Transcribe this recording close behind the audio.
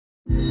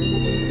So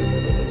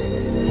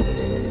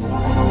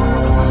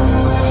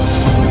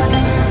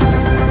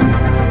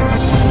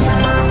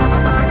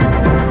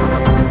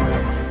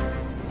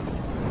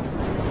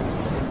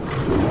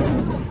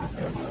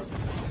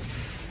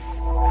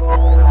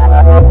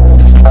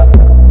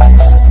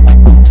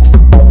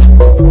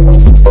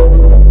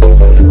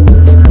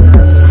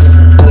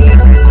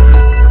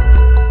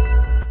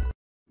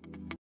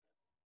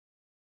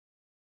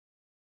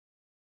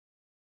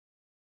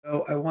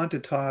I want to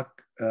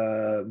talk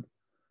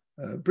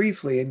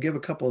briefly and give a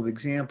couple of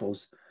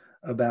examples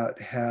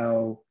about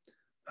how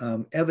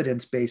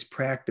evidence-based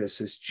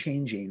practice is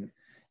changing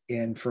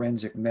in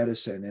forensic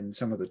medicine and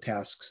some of the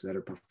tasks that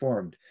are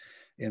performed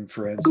in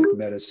forensic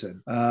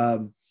medicine.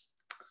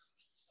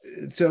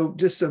 So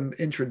just some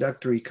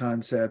introductory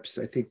concepts.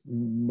 I think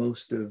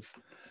most of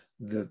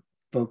the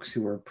folks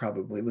who are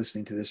probably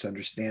listening to this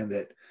understand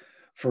that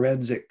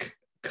forensic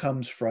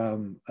comes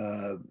from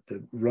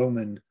the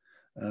Roman,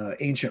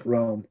 ancient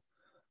Rome,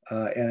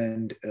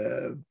 and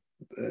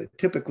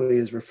typically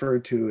is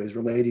referred to as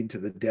relating to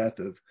the death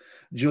of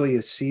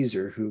Julius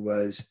Caesar, who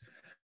was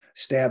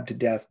stabbed to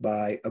death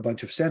by a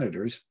bunch of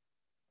senators.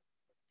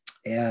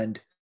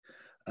 And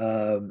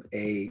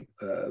a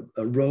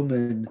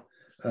Roman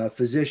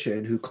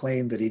physician who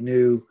claimed that he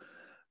knew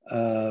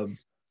who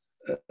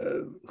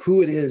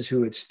it is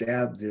who had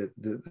stabbed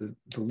the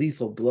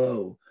lethal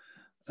blow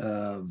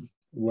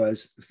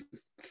was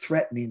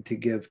threatening to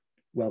give,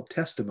 well,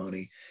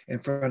 testimony in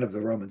front of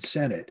the Roman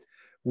Senate,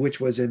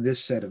 which was in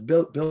this set of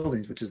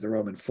buildings, which is the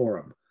Roman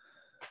Forum.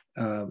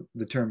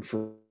 The term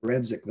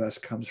forensic thus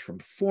comes from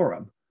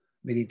forum,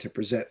 meaning to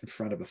present in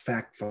front of a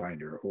fact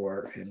finder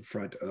or in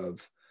front of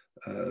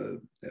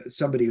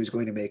somebody who's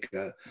going to make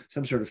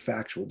some sort of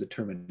factual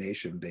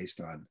determination based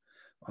on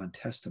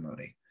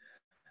testimony.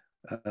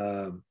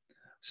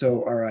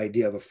 So our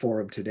idea of a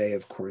forum today,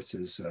 of course,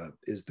 is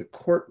the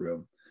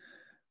courtroom.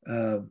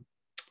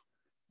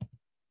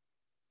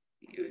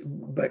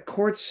 But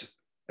courts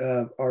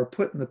are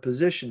put in the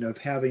position of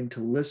having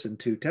to listen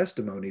to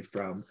testimony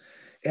from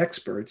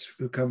experts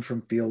who come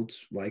from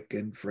fields like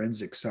in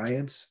forensic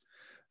science,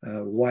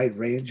 a wide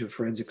range of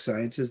forensic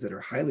sciences that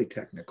are highly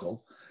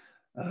technical,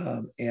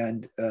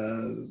 and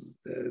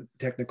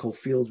technical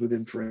fields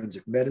within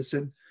forensic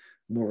medicine,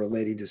 more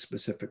relating to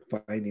specific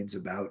findings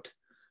about,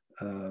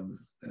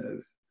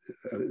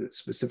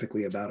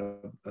 specifically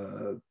about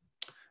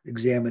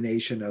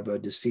examination of a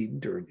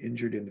decedent or an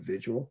injured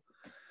individual.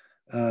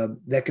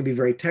 That can be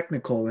very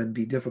technical and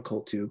be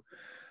difficult to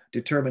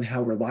determine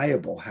how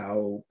reliable,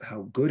 how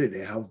good it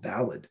is, how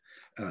valid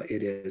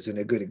it is. And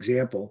a good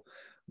example,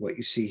 what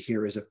you see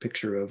here is a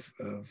picture of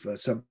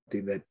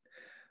something that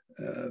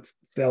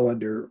fell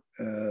under,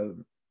 or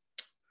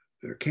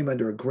came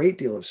under a great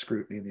deal of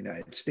scrutiny in the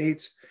United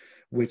States,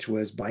 which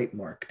was bite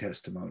mark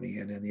testimony.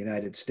 And in the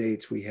United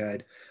States, we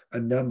had a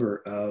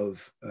number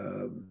of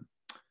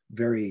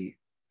very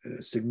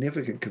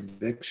significant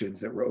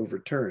convictions that were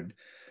overturned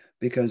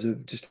because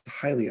of just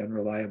highly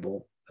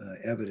unreliable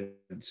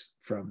evidence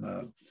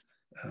from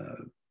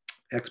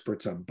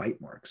experts on bite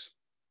marks.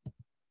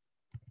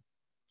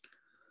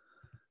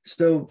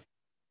 So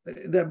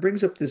that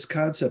brings up this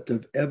concept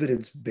of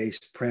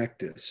evidence-based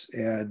practice.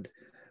 And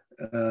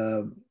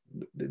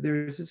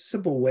there's a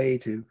simple way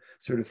to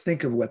sort of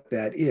think of what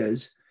that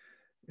is.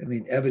 I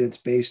mean,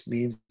 evidence-based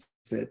means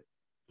that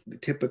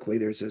typically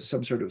there's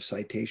some sort of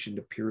citation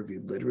to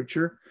peer-reviewed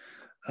literature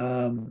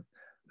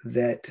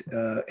that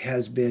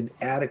has been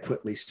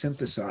adequately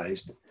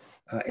synthesized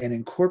and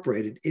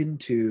incorporated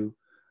into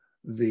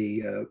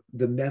the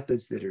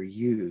methods that are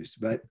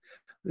used. But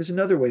there's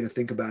another way to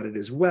think about it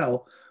as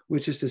well,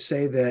 which is to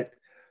say that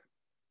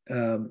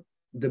the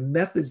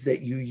methods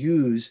that you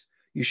use,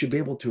 you should be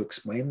able to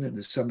explain them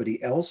to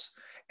somebody else,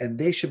 and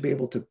they should be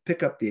able to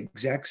pick up the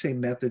exact same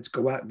methods,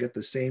 go out and get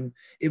the same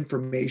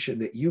information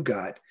that you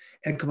got,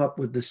 and come up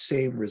with the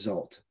same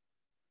result.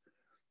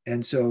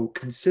 And so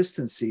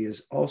consistency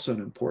is also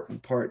an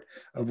important part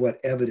of what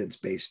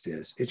evidence-based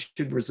is. It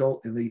should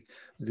result in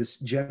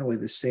generally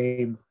the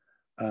same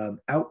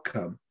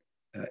outcome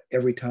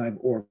every time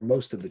or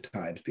most of the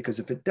times, because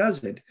if it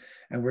doesn't,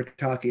 and we're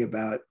talking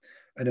about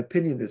an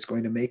opinion that's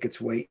going to make its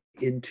way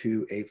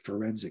into a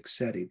forensic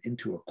setting,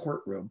 into a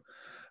courtroom,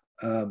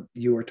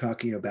 you are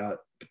talking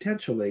about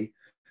potentially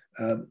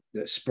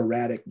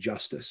sporadic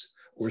justice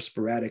or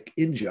sporadic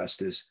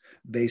injustice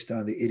based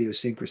on the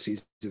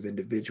idiosyncrasies of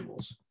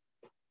individuals.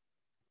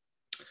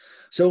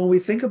 So when we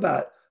think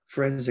about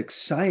forensic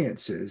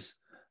sciences,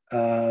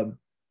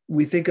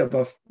 we think of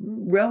a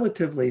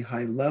relatively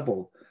high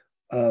level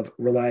of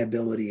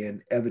reliability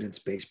and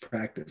evidence-based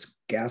practice.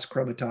 Gas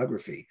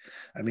chromatography,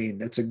 I mean,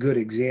 that's a good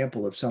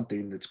example of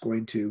something that's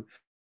going to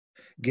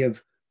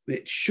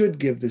it should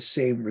give the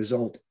same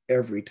result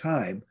every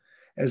time,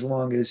 as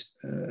long as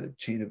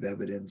chain of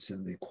evidence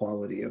and the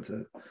quality of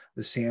the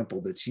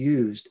sample that's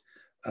used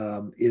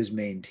is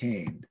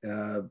maintained.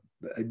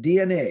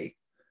 DNA,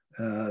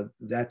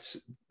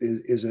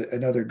 is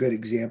another good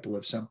example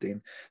of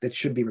something that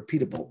should be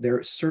repeatable.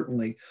 There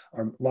certainly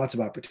are lots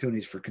of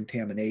opportunities for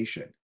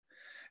contamination.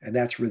 And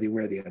that's really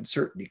where the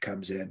uncertainty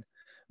comes in.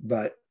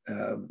 But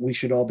we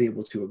should all be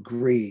able to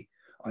agree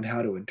on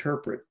how to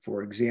interpret,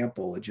 for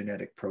example, a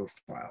genetic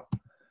profile.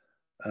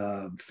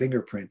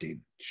 Fingerprinting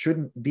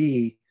shouldn't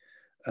be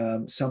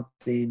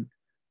something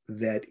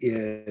that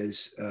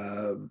is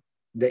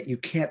that you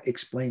can't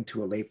explain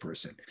to a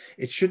layperson.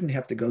 It shouldn't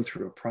have to go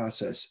through a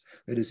process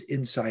that is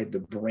inside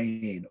the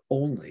brain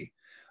only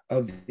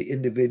of the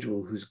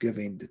individual who's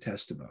giving the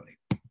testimony.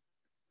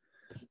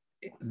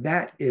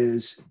 That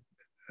is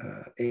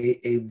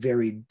a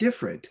very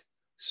different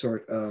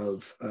sort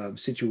of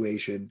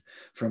situation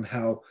from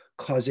how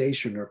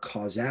causation or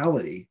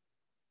causality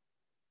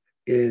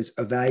is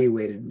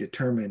evaluated and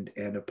determined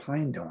and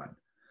opined on.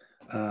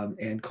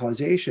 And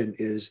causation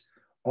is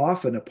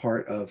often a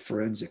part of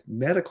forensic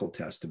medical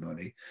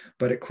testimony,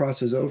 but it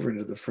crosses over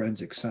into the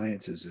forensic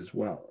sciences as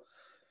well.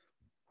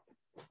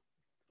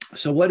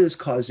 So what is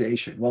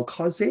causation? Well,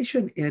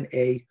 causation in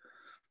a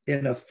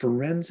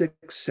forensic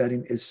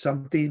setting is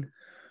something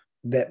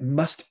that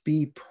must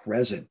be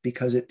present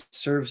because it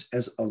serves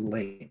as a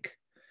link.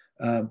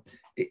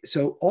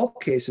 So all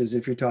cases,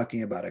 if you're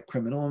talking about a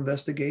criminal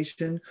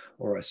investigation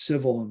or a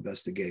civil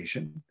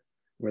investigation,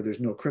 where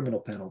there's no criminal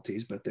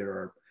penalties, but there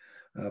are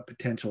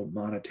potential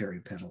monetary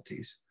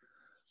penalties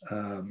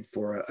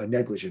for a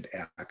negligent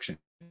action,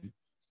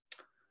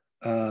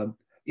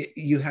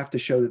 you have to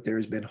show that there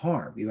has been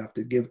harm. You have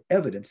to give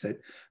evidence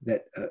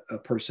that a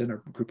person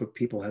or group of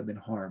people have been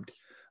harmed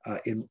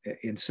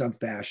in some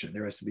fashion.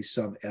 There has to be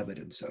some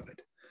evidence of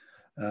it.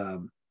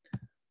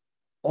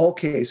 All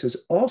cases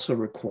also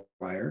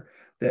require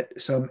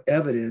that some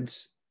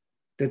evidence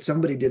that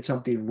somebody did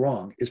something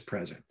wrong is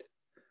present.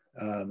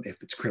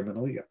 If it's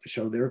criminal, you have to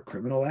show their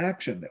criminal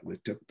action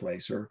that took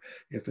place, or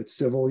if it's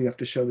civil, you have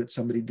to show that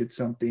somebody did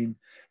something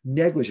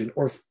negligent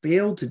or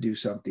failed to do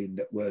something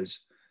that was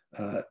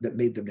that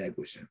made them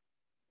negligent.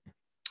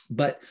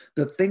 But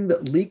the thing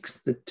that links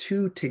the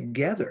two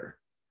together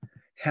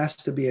has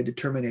to be a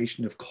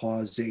determination of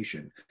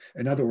causation.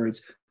 In other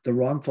words, the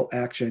wrongful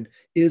action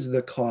is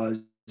the cause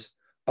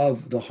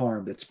of the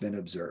harm that's been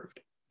observed.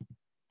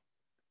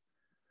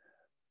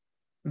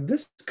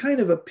 This kind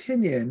of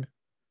opinion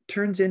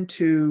turns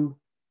into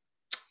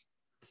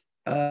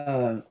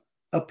a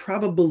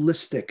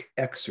probabilistic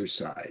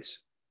exercise.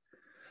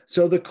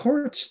 So the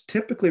courts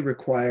typically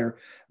require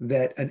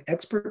that an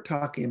expert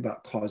talking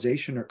about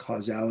causation or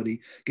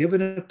causality give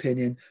an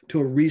opinion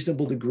to a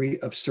reasonable degree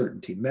of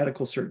certainty,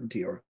 medical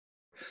certainty or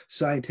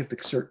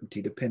scientific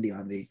certainty, depending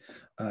on the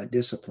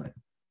discipline.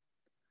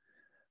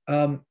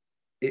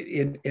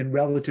 In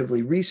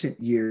relatively recent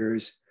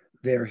years,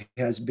 there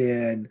has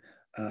been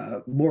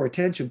more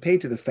attention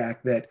paid to the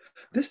fact that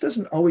this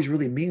doesn't always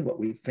really mean what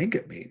we think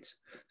it means.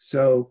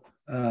 So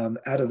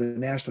out of the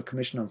National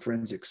Commission on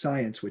Forensic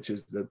Science, which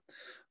was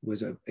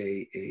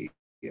a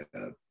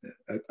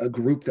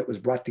group that was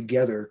brought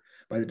together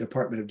by the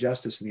Department of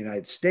Justice in the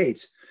United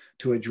States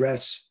to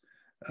address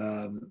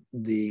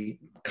the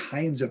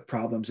kinds of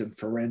problems in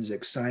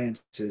forensic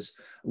sciences,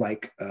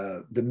 like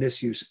the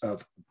misuse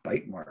of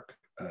bite mark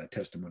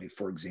testimony,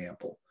 for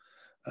example,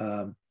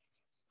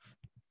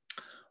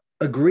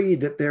 agreed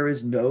that there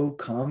is no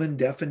common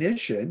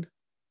definition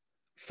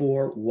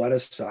for what a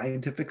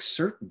scientific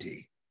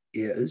certainty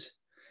is,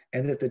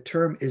 and that the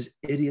term is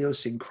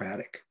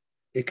idiosyncratic.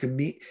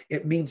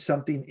 It means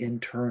something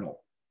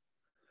internal.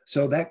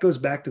 So that goes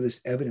back to this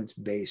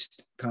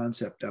evidence-based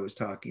concept I was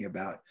talking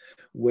about,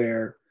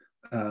 where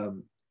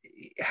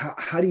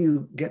how do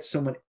you get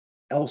someone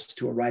else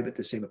to arrive at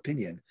the same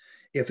opinion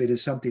if it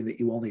is something that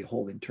you only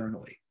hold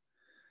internally?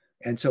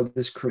 And so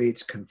this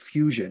creates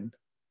confusion,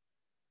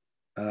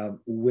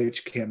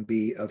 which can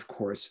be, of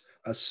course,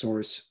 a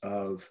source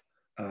of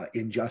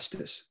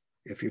injustice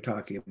if you're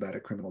talking about a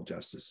criminal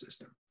justice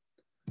system.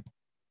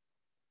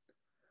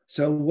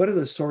 So what are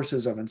the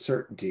sources of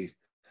uncertainty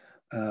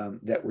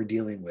that we're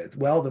dealing with?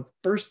 Well, the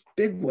first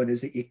big one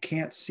is that you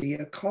can't see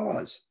a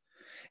cause.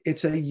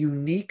 It's a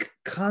unique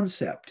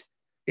concept.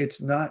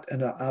 It's not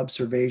an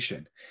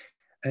observation.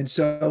 And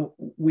so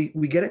we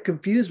get it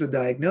confused with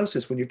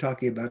diagnosis when you're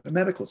talking about a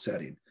medical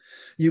setting.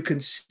 You can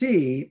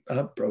see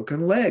a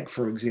broken leg,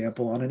 for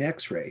example, on an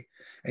X-ray,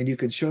 and you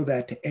can show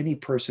that to any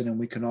person, and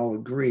we can all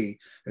agree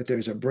that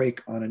there's a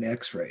break on an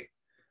X-ray.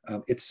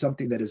 It's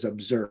something that is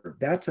observed.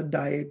 That's a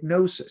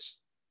diagnosis.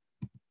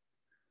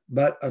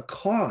 But a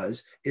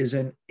cause is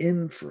an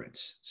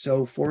inference.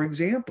 So, for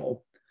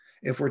example,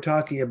 if we're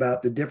talking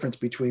about the difference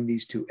between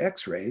these two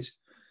X-rays,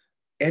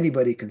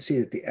 anybody can see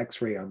that the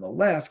X-ray on the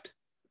left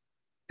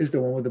is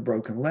the one with a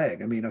broken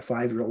leg. I mean, a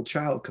 5-year-old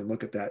child can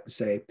look at that and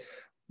say,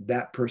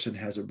 that person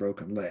has a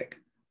broken leg.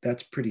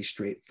 That's pretty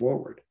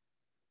straightforward.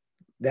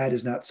 That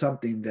is not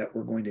something that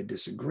we're going to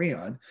disagree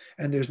on,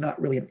 and there's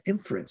not really an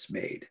inference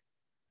made.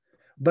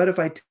 But if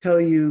I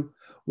tell you,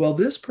 well,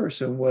 this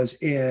person was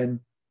in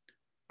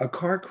a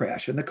car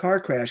crash, and the car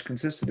crash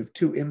consisted of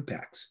 2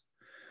 impacts.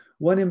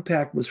 One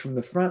impact was from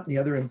the front, and the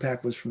other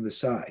impact was from the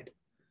side.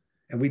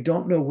 And we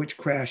don't know which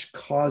crash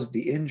caused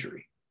the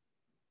injury.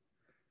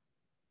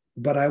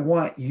 But I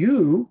want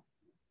you,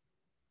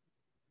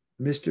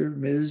 Mr.,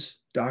 Ms.,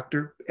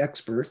 Doctor,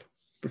 expert,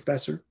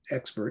 professor,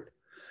 expert,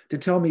 to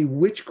tell me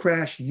which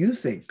crash you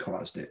think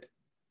caused it.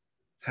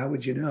 How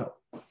would you know?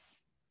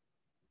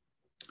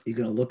 You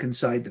going to look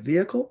inside the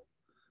vehicle?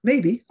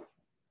 Maybe.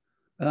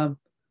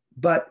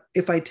 But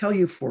if I tell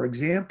you, for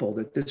example,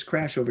 that this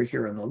crash over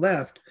here on the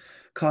left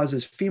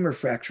causes femur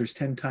fractures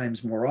 10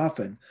 times more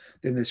often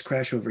than this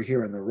crash over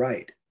here on the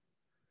right,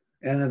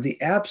 and of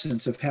the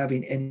absence of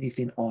having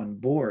anything on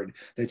board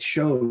that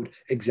showed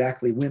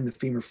exactly when the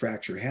femur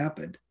fracture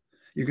happened,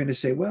 you're going to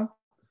say, well,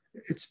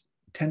 it's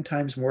 10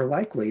 times more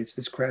likely it's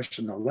this crash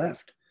on the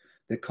left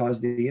that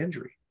caused the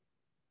injury.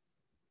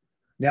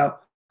 Now,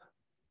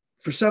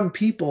 for some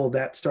people,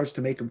 that starts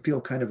to make them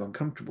feel kind of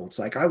uncomfortable. It's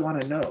like, I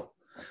want to know.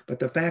 But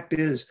the fact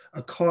is,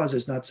 a cause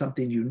is not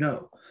something you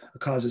know. A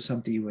cause is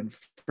something you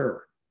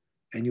infer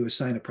and you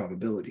assign a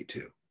probability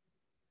to.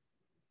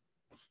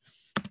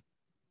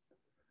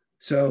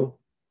 So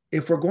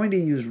if we're going to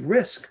use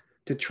risk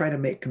to try to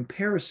make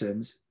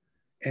comparisons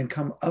and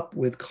come up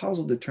with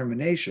causal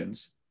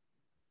determinations,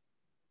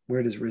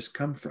 where does risk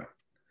come from?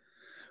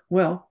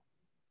 Well,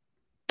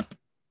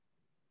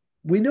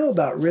 we know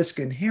about risk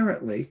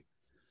inherently.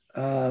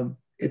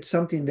 It's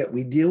something that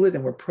we deal with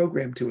and we're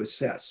programmed to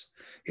assess.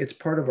 It's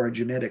part of our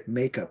genetic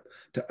makeup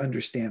to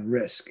understand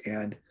risk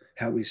and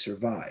how we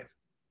survive.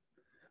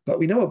 But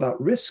we know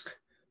about risk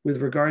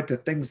with regard to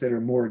things that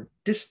are more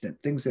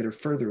distant, things that are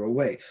further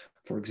away.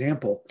 For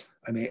example,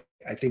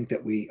 I think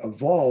that we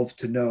evolved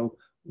to know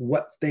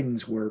what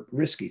things were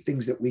risky,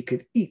 things that we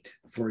could eat,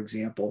 for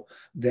example,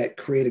 that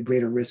created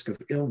greater risk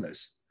of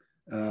illness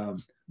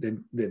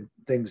than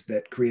things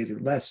that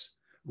created less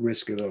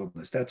risk of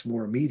illness. That's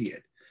more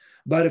immediate.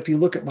 But if you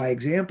look at my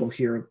example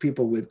here of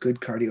people with good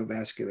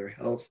cardiovascular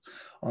health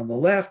on the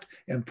left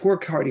and poor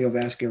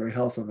cardiovascular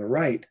health on the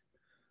right,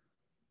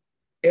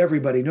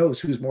 everybody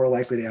knows who's more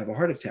likely to have a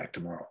heart attack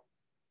tomorrow.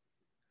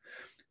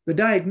 The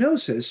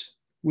diagnosis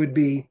would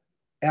be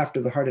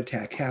after the heart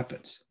attack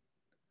happens.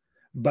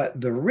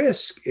 But the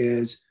risk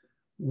is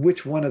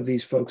which one of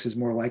these folks is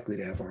more likely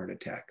to have a heart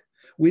attack.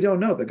 We don't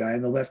know. The guy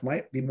on the left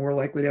might be more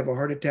likely to have a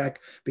heart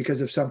attack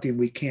because of something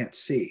we can't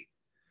see.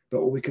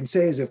 But what we can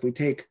say is if we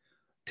take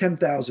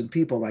 10,000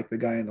 people like the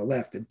guy on the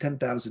left and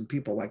 10,000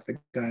 people like the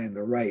guy on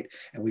the right,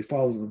 and we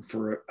follow them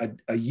for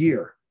a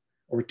year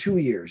or 2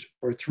 years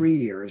or 3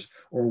 years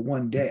or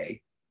 1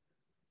 day,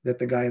 that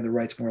the guy on the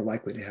right's more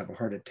likely to have a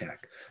heart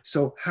attack.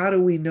 So how do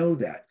we know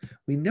that?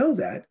 We know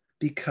that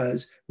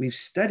because we've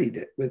studied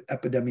it with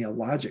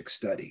epidemiologic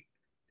study.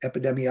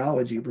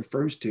 Epidemiology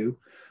refers to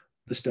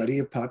the study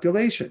of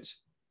populations.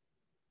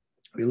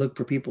 We look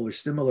for people with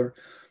similar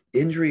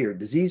injury or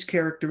disease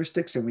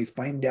characteristics, and we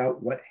find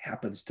out what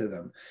happens to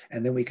them.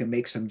 And then we can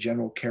make some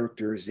general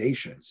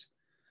characterizations.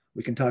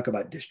 We can talk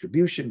about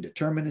distribution,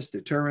 determinants,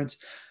 deterrence.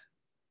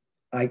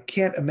 I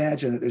can't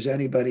imagine that there's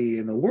anybody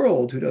in the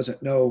world who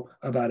doesn't know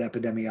about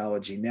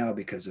epidemiology now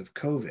because of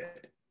COVID.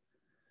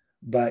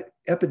 But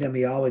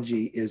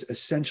epidemiology is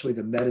essentially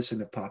the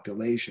medicine of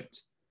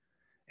populations.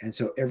 And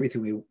so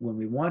everything when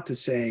we want to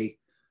say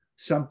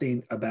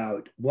something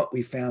about what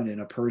we found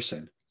in a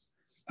person,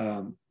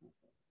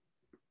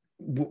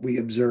 what we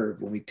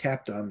observed when we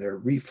tapped on their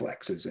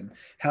reflexes and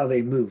how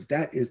they move,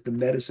 that is the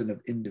medicine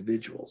of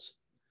individuals.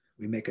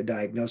 We make a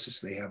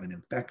diagnosis, they have an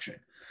infection.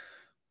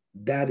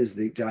 That is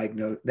the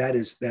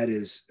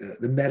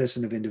the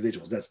medicine of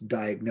individuals. That's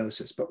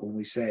diagnosis. But when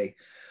we say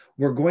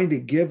we're going to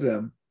give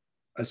them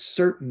a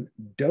certain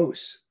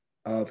dose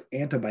of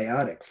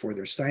antibiotic for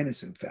their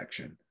sinus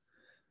infection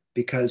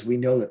because we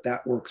know that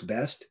that works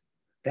best,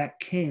 that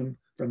came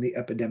from the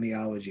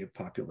epidemiology of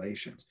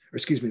populations, or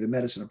excuse me, the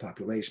medicine of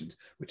populations,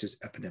 which is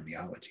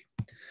epidemiology.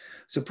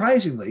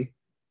 Surprisingly,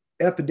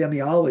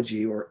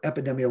 epidemiology or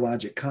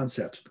epidemiologic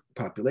concepts,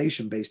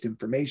 population-based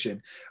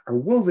information, are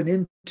woven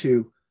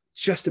into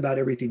just about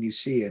everything you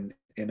see in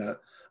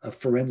a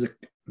forensic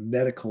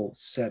medical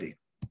setting.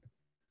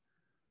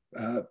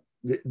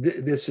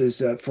 This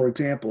is, for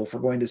example, if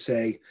we're going to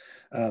say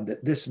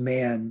that this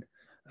man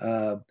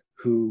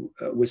who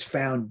was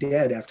found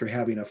dead after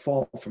having a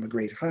fall from a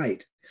great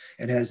height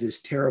and has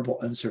this terrible,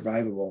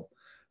 unsurvivable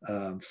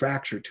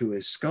fracture to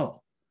his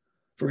skull,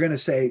 if we're going to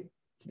say,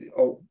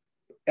 oh,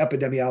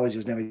 epidemiology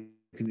has nothing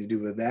to do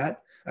with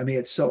that. I mean,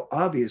 it's so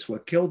obvious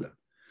what killed him.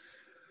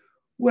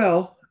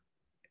 Well,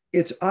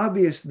 it's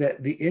obvious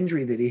that the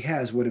injury that he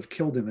has would have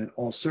killed him in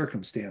all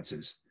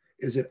circumstances.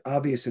 Is it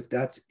obvious that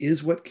that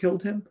is what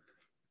killed him?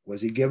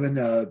 Was he given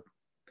a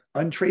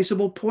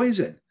untraceable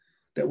poison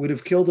that would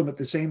have killed him at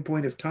the same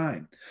point of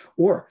time,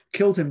 or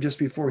killed him just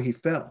before he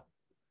fell?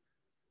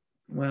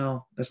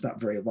 Well, that's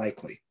not very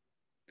likely.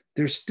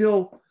 There's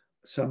still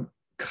some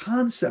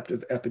concept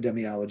of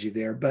epidemiology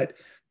there, but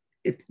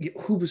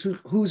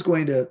who's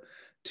going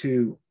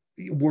to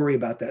worry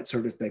about that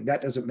sort of thing?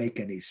 That doesn't make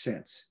any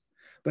sense.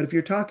 But if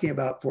you're talking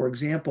about, for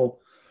example,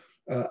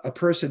 a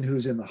person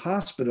who's in the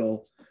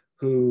hospital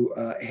who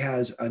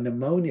has a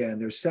pneumonia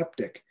and they're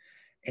septic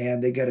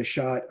and they get a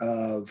shot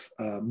of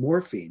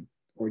morphine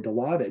or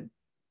Dilaudid,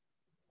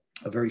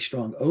 a very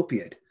strong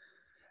opiate,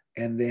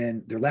 and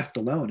then they're left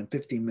alone, and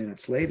 15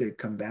 minutes later they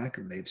come back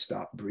and they've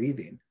stopped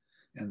breathing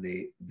and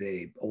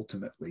they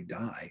ultimately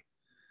die.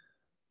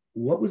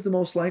 What was the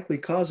most likely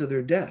cause of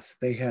their death?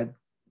 They had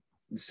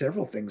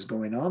several things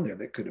going on there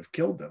that could have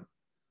killed them.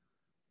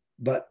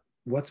 But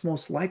what's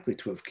most likely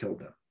to have killed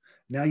them?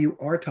 Now you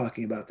are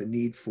talking about the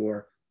need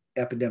for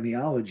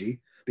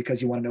epidemiology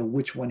because you want to know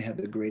which one had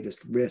the greatest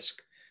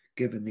risk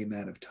given the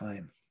amount of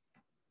time.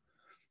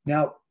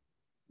 Now,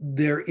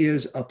 there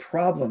is a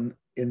problem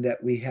in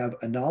that we have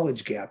a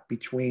knowledge gap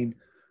between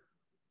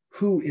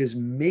who is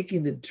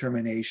making the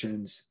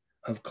determinations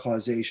of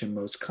causation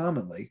most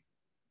commonly.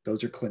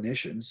 Those are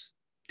clinicians,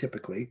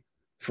 typically,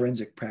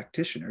 forensic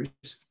practitioners.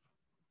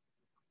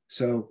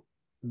 So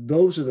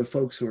those are the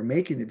folks who are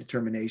making the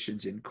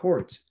determinations in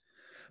courts.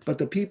 But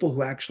the people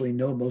who actually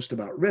know most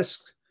about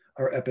risk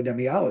are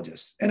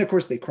epidemiologists. And of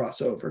course, they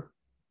cross over.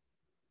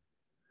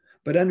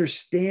 But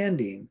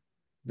understanding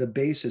the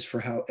basis for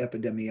how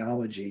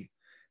epidemiology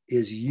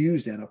is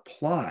used and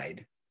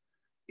applied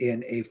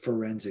in a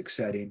forensic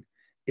setting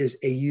is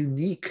a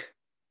unique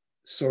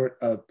sort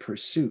of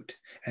pursuit.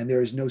 And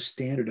there is no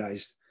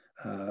standardized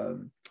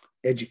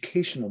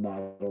educational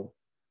model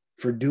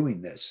for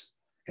doing this.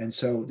 And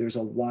so there's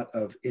a lot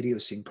of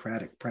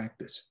idiosyncratic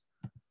practice.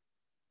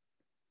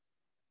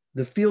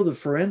 The field of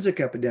forensic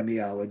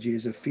epidemiology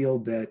is a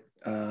field that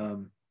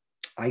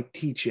I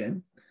teach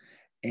in,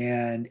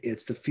 and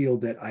it's the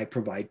field that I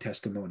provide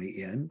testimony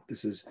in.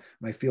 This is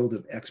my field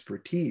of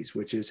expertise,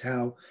 which is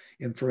how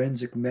in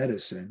forensic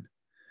medicine,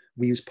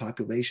 we use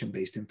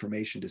population-based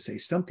information to say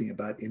something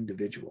about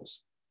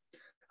individuals.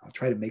 I'll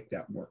try to make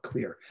that more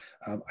clear.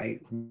 I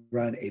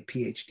run a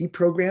PhD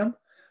program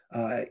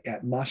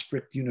at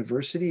Maastricht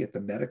University at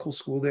the medical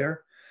school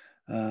there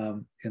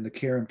in the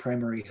Care and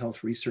Primary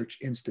Health Research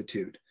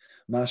Institute.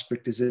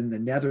 Maastricht is in the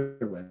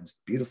Netherlands,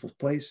 beautiful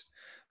place.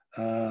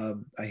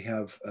 I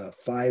have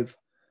 5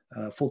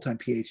 full-time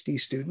PhD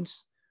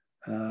students,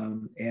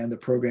 and the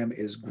program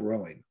is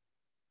growing.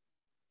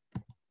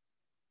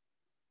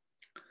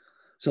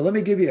 So let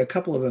me give you a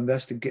couple of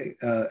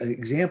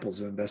examples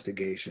of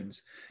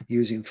investigations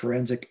using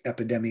forensic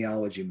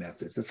epidemiology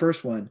methods. The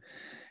first one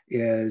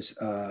is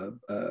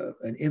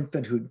an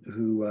infant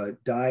who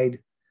died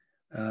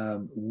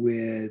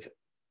with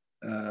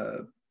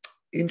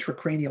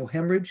intracranial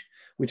hemorrhage,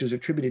 which was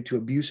attributed to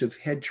abusive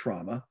head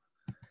trauma.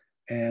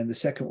 And the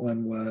second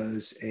one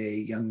was a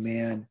young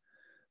man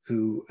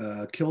who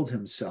killed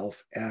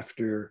himself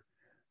after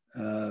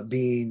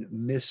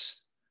being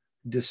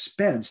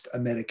dispensed a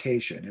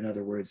medication. In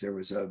other words, there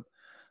was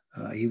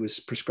he was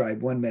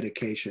prescribed one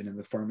medication and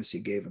the pharmacy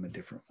gave him a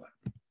different one.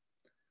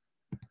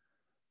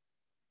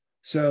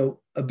 So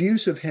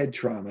abusive head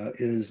trauma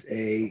is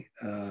a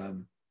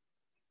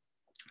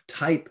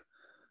type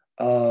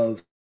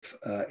of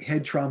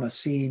head trauma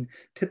seen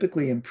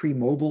typically in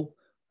pre-mobile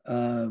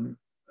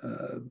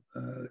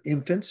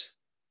infants,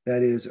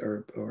 that is,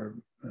 or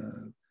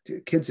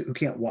kids who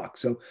can't walk.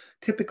 So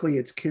typically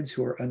it's kids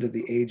who are under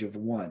the age of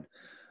 1,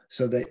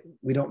 so that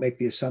we don't make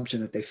the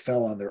assumption that they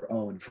fell on their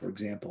own, for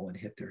example, and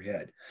hit their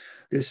head.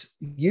 This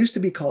used to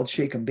be called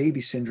shaken baby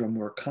syndrome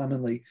more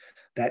commonly.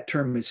 That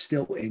term is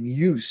still in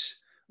use,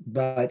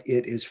 but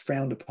it is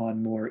frowned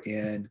upon more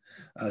in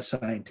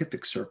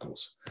scientific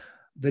circles.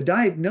 The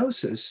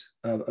diagnosis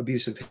of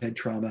abusive head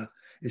trauma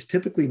is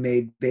typically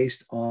made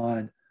based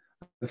on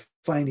the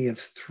finding of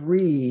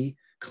 3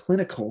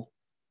 clinical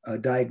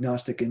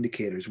diagnostic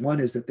indicators. One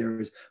is that there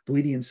is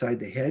bleeding inside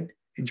the head,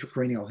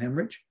 intracranial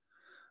hemorrhage,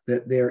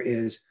 that there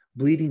is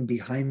bleeding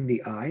behind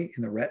the eye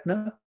in the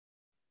retina,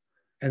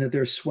 and that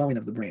there's swelling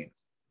of the brain.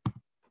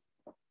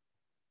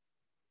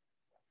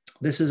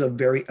 This is a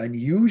very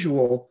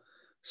unusual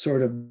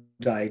sort of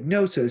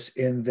diagnosis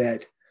in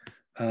that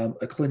a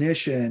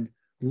clinician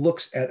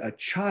looks at a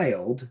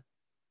child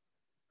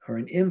or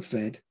an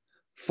infant,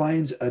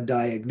 finds a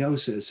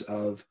diagnosis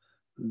of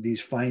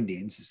these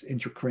findings, this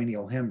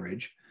intracranial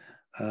hemorrhage,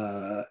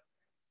 and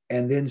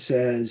then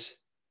says,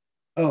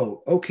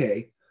 oh,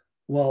 okay,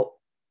 well,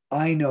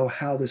 I know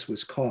how this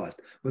was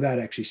caused, without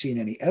actually seeing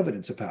any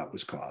evidence of how it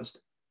was caused.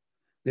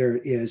 There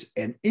is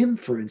an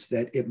inference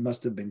that it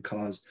must have been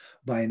caused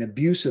by an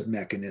abusive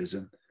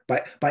mechanism,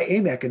 by a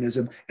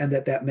mechanism, and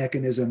that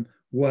mechanism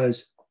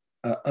was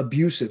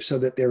abusive, so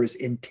that there is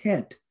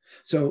intent.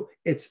 So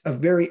it's a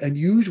very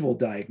unusual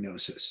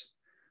diagnosis.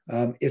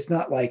 It's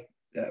not like,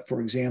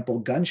 for example,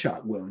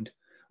 gunshot wound,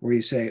 where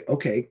you say,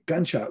 okay,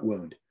 gunshot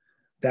wound.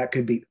 That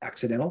could be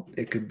accidental,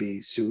 it could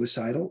be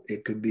suicidal,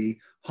 it could be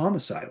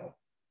homicidal.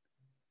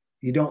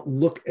 You don't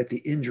look at the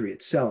injury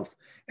itself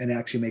and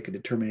actually make a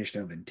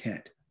determination of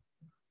intent.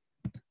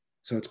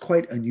 So it's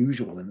quite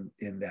unusual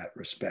in that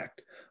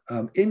respect.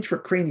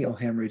 Intracranial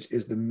hemorrhage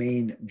is the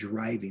main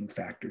driving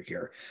factor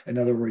here. In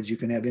other words, you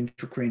can have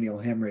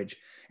intracranial hemorrhage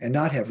and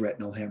not have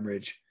retinal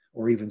hemorrhage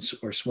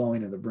or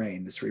swelling in the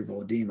brain, the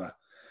cerebral edema.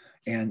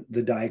 And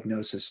the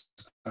diagnosis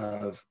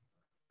of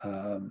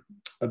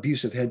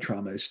abusive head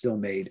trauma is still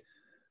made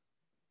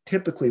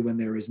typically when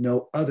there is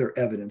no other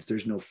evidence,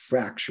 there's no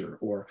fracture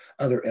or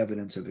other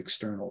evidence of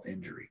external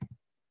injury.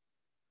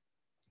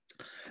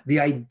 The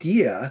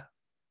idea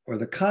or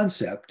the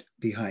concept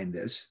behind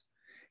this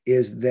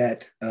is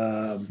that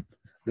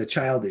the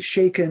child is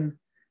shaken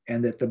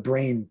and that the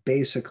brain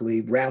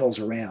basically rattles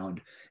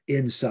around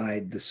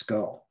inside the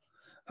skull,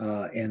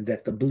 and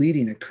that the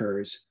bleeding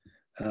occurs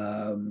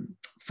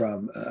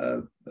from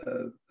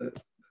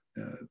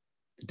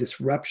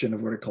disruption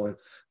of what are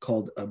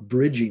called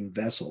bridging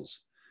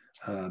vessels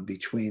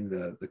between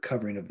the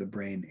covering of the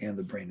brain and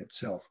the brain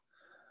itself.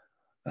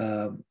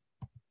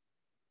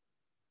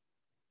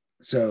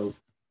 So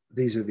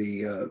these are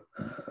the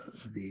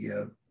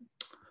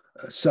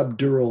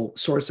subdural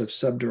source of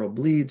subdural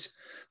bleeds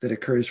that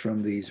occurs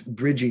from these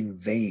bridging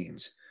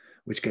veins,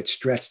 which get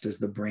stretched as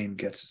the brain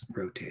gets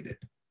rotated.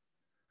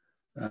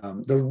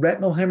 The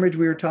retinal hemorrhage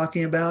we were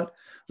talking about,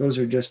 those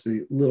are just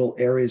the little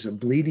areas of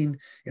bleeding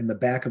in the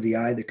back of the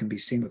eye that can be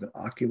seen with an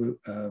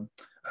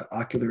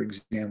ocular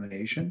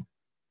examination.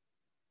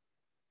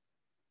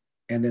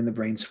 And then the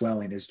brain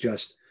swelling is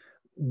just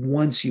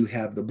once you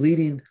have the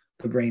bleeding,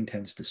 the brain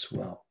tends to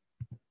swell.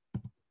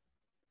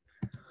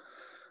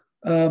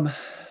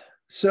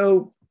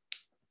 So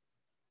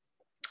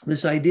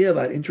this idea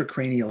about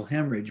intracranial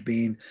hemorrhage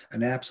being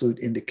an absolute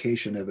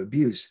indication of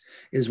abuse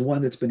is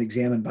one that's been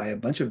examined by a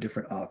bunch of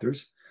different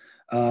authors.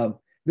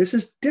 This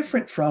is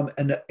different from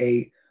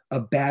a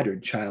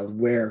battered child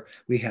where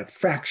we have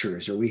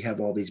fractures or we have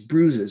all these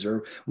bruises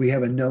or we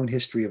have a known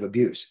history of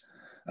abuse.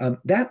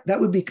 That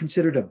would be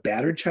considered a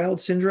battered child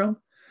syndrome.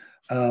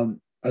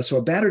 So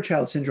a battered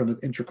child syndrome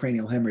with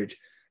intracranial hemorrhage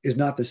is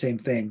not the same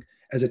thing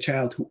as a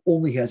child who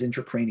only has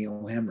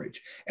intracranial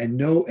hemorrhage and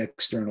no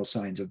external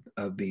signs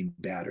of being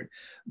battered.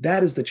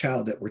 That is the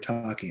child that we're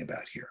talking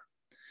about here.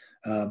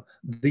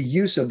 The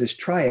use of this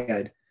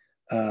triad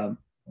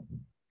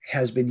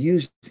has been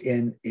used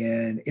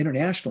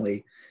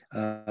internationally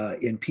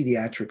in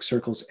pediatric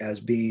circles as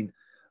being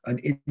an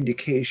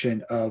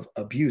indication of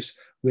abuse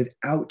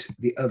without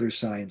the other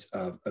signs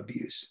of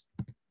abuse.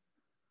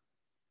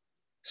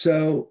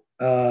 So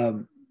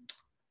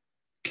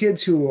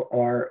kids who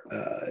are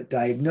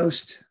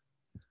diagnosed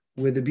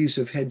with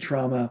abusive head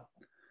trauma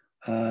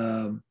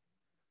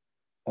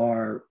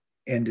are,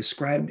 and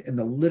described in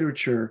the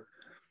literature,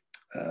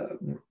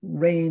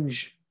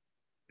 range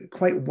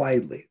quite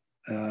widely.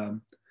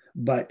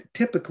 But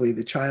typically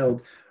the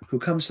child who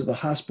comes to the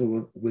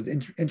hospital with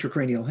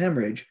intracranial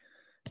hemorrhage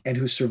and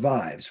who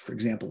survives, for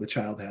example, the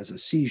child has a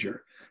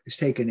seizure, is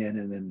taken in,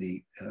 and then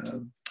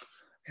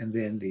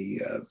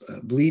the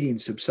bleeding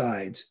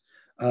subsides,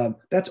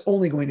 that's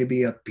only going to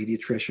be a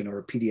pediatrician or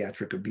a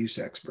pediatric abuse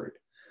expert.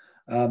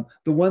 The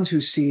ones who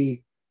are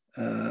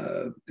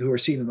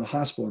seen in the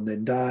hospital and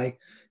then die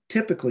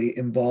typically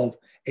involve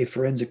a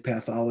forensic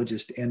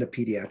pathologist and a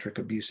pediatric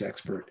abuse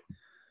expert.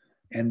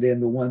 And then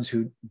the ones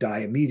who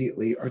die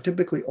immediately are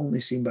typically only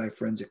seen by a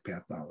forensic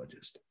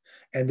pathologist.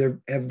 And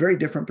they have very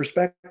different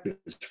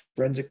perspectives.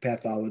 Forensic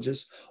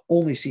pathologists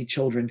only see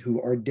children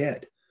who are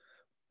dead.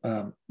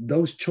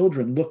 Those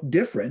children look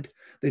different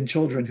than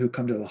children who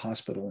come to the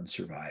hospital and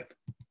survive.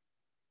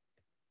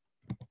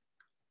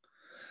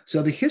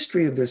 So the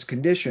history of this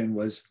condition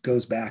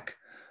goes back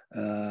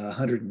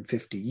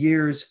 150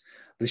 years.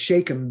 The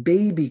shaken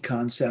baby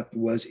concept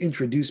was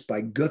introduced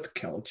by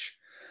Guthkelch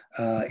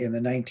in the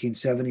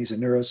 1970s, a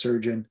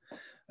neurosurgeon.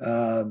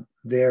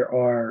 There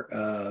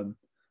are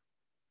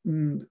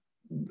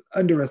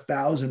under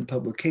 1,000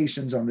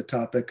 publications on the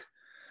topic.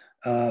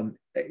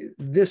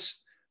 This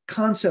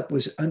concept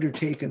was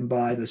undertaken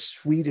by the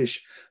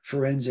Swedish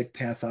forensic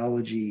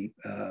pathology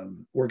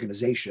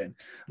organization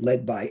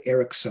led by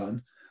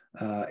Eriksson.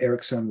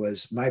 Eriksson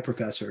was my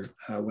professor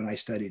when I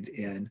studied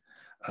in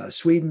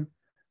Sweden,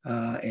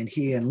 and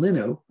he and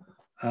Lino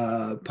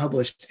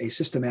published a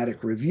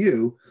systematic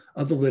review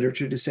of the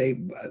literature to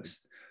say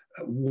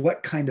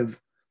what kind of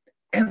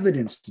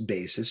evidence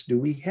basis do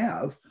we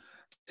have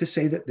to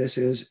say that this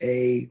is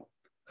a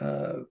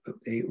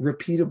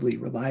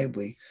repeatably,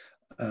 reliably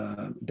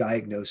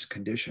diagnosed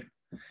condition.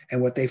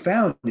 And what they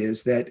found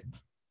is that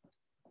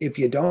if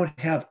you don't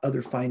have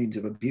other findings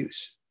of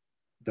abuse,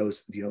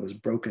 those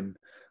broken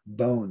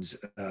bones,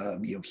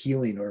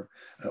 healing or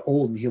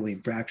old and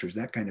healing fractures,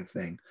 that kind of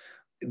thing,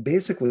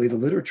 basically the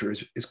literature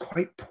is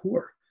quite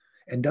poor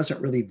and doesn't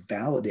really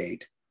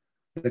validate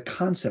the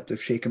concept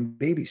of shaken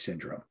baby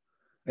syndrome.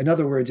 In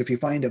other words, if you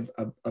find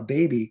a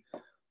baby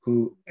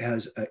who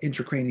has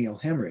intracranial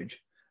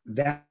hemorrhage,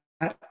 that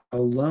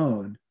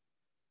alone,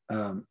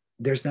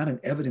 there's not an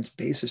evidence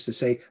basis to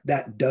say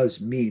that does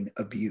mean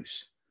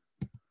abuse.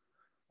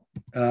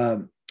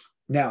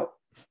 Now,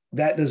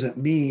 that doesn't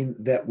mean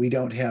that we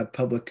don't have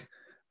public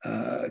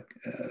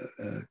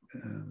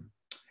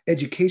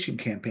education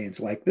campaigns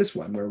like this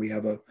one, where we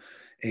have a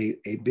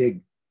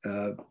big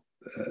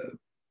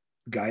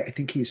guy. I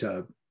think he is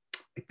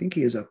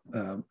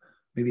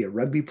maybe a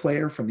rugby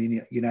player from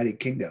the United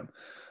Kingdom.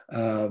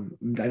 I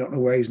don't know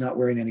where he's not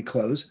wearing any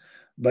clothes,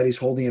 but he's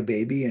holding a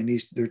baby,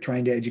 and they're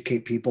trying to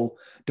educate people.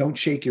 Don't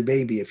shake your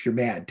baby if you're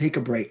mad. Take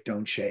a break.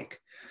 Don't shake,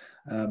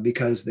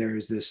 because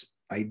there's this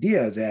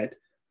idea that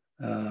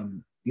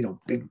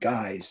big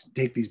guys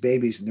take these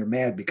babies and they're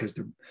mad because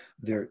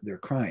they're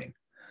crying.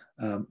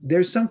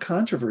 There's some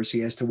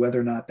controversy as to whether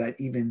or not that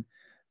even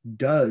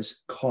does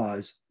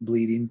cause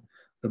bleeding.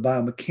 The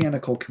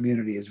biomechanical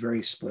community is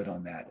very split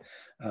on that.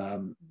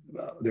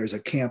 There's a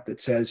camp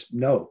that says,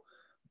 no,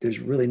 there's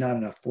really not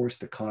enough force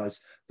to cause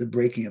the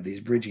breaking of these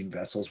bridging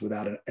vessels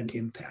without an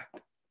impact.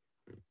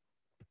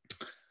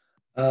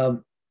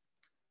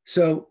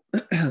 So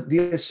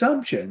the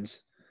assumptions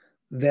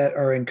that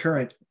are in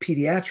current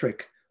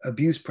pediatric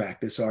abuse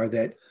practice are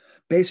that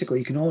basically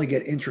you can only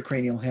get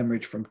intracranial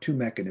hemorrhage from two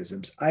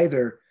mechanisms.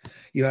 Either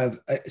you have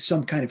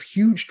some kind of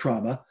huge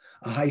trauma,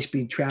 a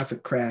high-speed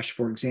traffic crash,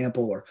 for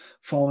example, or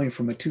falling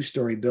from a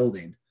two-story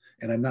building,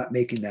 and I'm not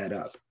making that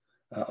up,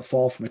 a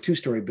fall from a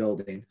two-story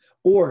building,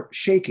 or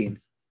shaking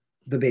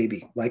the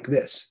baby like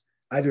this.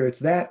 Either it's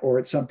that or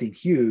it's something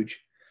huge,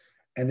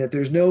 and that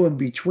there's no in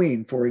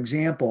between. For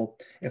example,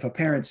 if a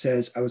parent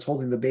says, I was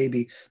holding the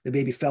baby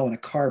fell on a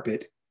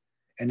carpet,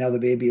 and now the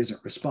baby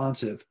isn't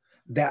responsive,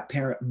 that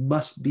parent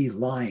must be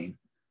lying,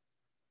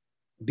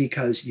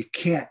 because you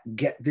can't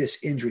get this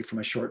injury from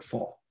a short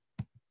fall.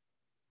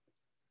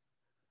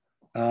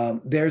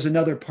 There's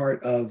another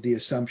part of the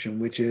assumption,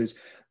 which is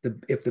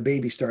if the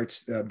baby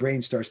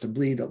brain starts to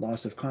bleed, that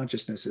loss of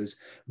consciousnesses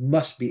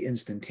must be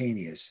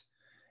instantaneous.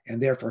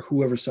 And therefore,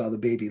 whoever saw the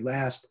baby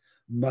last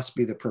must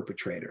be the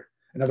perpetrator.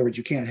 In other words,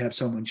 you can't have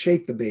someone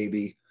shake the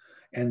baby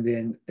and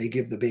then they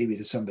give the baby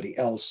to somebody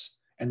else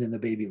and then the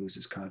baby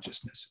loses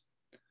consciousness.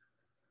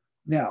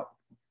 Now,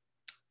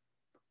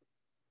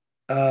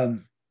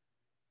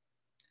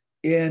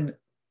 in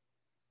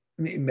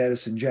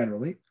medicine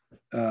generally,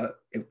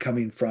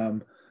 coming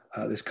from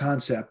this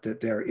concept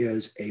that there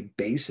is a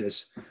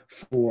basis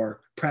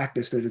for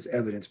practice that is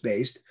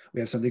evidence-based, we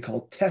have something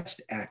called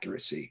test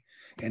accuracy.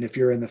 And if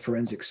you're in the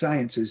forensic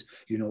sciences,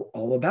 you know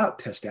all about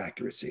test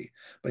accuracy.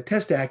 But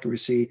test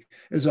accuracy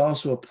is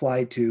also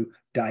applied to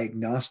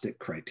diagnostic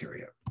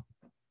criteria.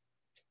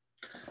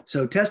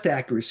 So test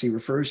accuracy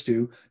refers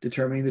to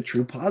determining the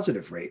true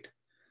positive rate.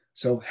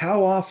 So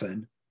how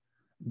often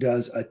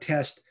does a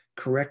test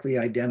correctly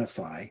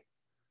identify,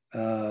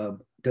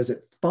 does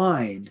it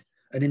find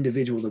an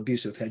individual with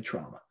abusive head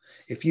trauma?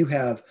 If you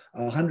have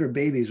 100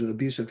 babies with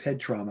abusive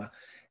head trauma,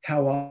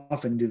 how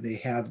often do they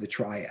have the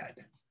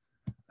triad?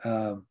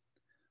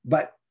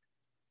 But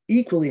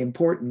equally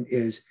important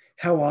is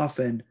how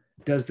often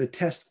does the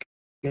test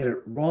get it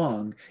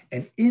wrong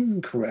and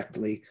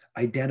incorrectly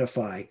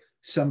identify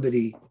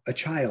somebody, a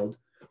child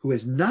who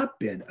has not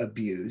been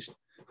abused,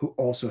 who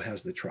also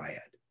has the triad.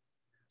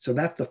 So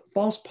that's the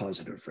false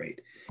positive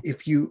rate.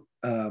 If you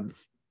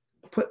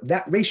put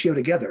that ratio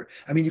together,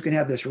 I mean, you can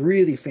have this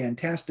really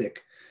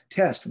fantastic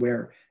test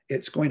where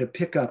it's going to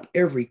pick up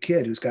every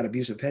kid who's got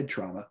abusive head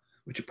trauma,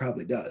 which it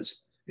probably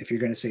does. If you're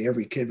going to say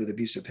every kid with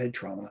abusive head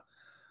trauma,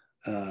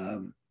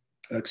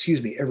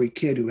 every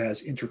kid who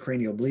has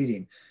intracranial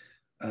bleeding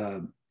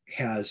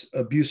has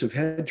abusive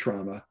head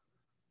trauma,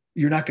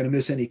 you're not going to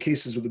miss any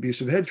cases with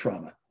abusive head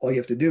trauma. All you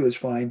have to do is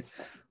find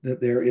that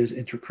there is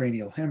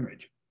intracranial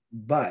hemorrhage.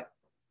 But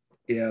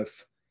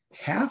if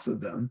half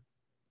of them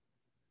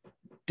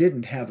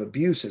didn't have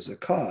abuse as a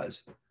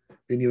cause,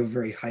 then you have a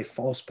very high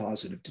false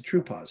positive to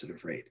true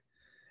positive rate.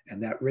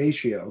 And that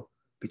ratio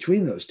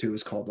between those two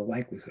is called the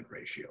likelihood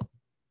ratio.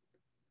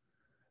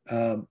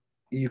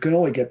 You can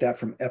only get that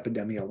from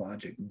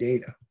epidemiologic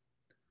data.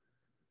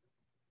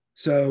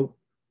 So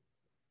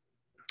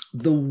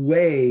the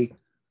way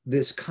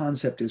this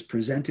concept is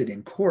presented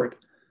in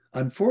court,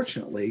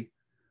 unfortunately,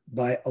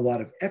 by a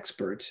lot of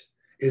experts,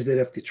 is that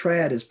if the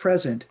triad is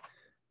present,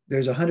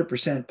 there's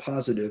 100%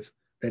 positive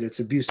that it's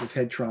abusive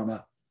head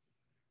trauma.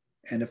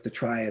 And if the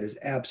triad is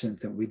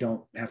absent, then we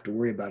don't have to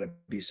worry about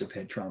abusive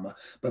head trauma.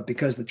 But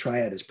because the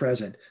triad is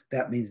present,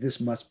 that means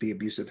this must be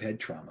abusive head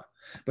trauma.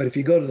 But if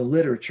you go to the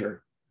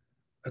literature,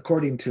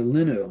 according to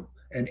Linu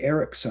and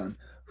Erickson,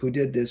 who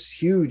did this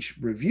huge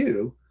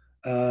review,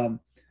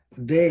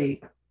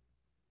 they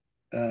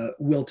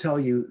will tell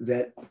you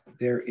that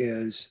there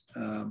is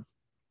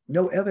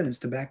no evidence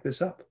to back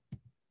this up.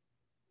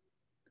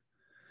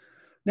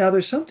 Now,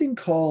 there's something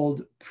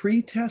called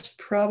pretest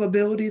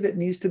probability that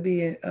needs to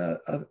be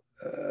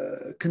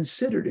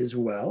considered as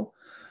well.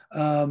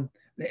 And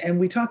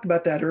we talked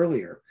about that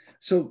earlier.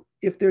 So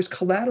if there's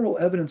collateral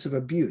evidence of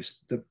abuse,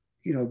 the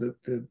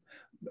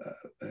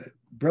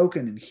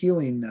broken and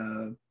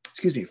healing,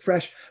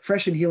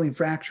 fresh and healing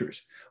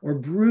fractures or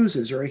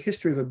bruises or a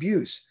history of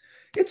abuse,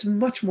 it's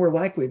much more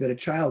likely that a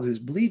child who's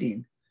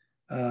bleeding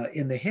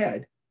in the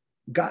head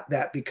got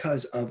that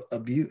because of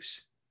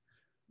abuse.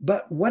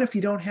 But what if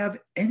you don't have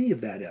any of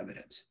that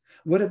evidence?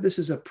 What if this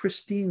is a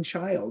pristine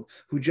child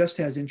who just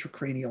has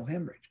intracranial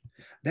hemorrhage?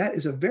 That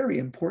is a very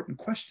important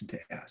question to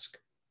ask.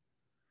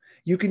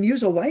 You can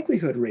use a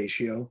likelihood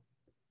ratio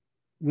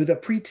with a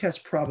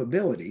pretest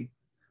probability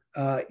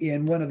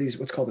in one of these,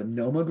 what's called a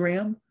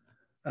nomogram.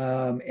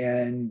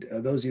 And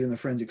those of you in the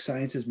forensic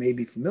sciences may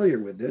be familiar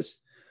with this.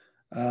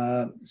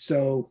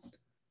 So,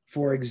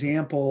 for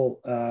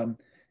example,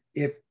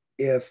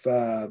 if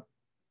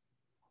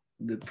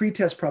the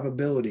pretest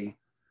probability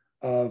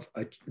of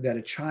that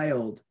a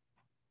child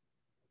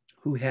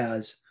who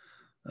has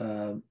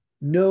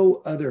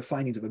no other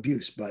findings of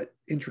abuse but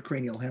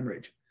intracranial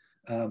hemorrhage,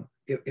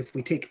 if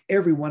we take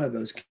every one of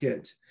those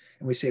kids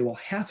and we say, well,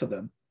 half of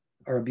them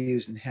are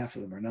abused and half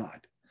of them are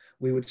not,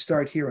 we would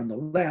start here on the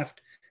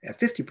left at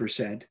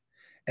 50%,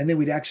 and then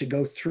we'd actually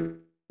go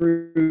through,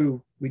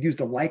 we'd use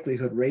the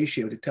likelihood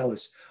ratio to tell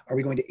us, are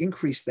we going to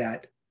increase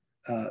that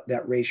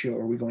ratio,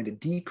 or are we going to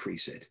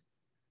decrease it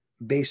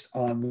based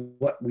on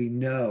what we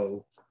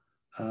know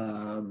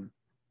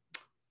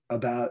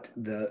about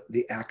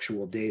the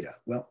actual data?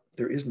 Well,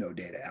 there is no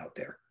data out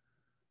there,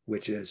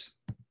 which is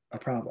a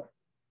problem.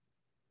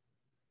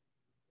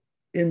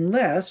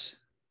 Unless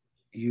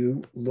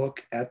you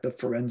look at the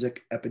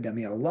forensic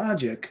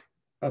epidemiologic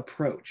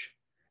approach,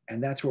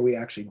 and that's where we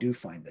actually do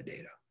find the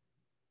data.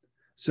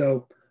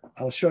 So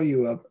I'll show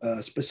you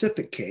a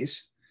specific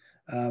case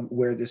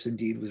where this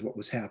indeed was what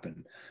was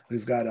happening.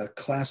 We've got a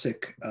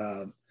classic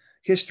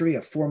history,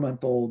 a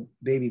 4-month-old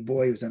baby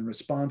boy who's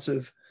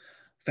unresponsive,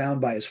 found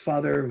by his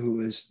father, who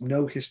has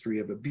no history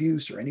of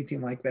abuse or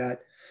anything like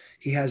that.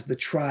 He has the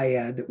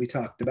triad that we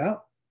talked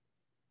about.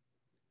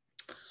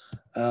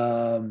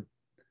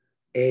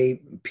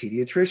 A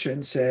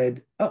pediatrician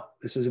said, oh,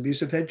 this is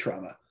abusive head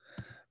trauma.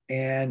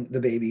 And the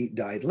baby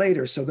died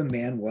later. So the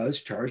man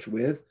was charged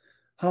with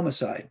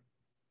homicide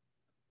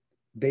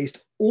based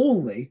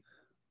only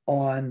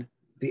on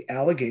the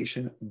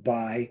allegation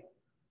by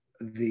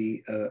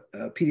the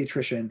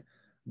pediatrician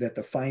that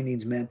the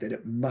findings meant that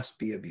it must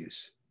be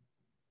abuse.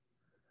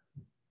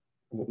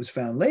 What was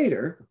found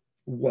later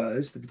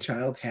was that the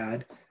child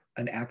had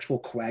an actual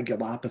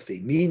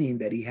coagulopathy, meaning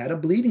that he had a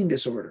bleeding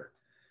disorder.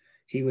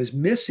 He was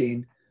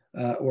missing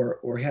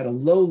or had a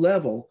low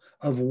level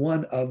of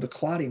one of the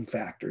clotting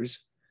factors,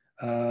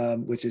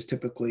 which is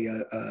typically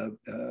a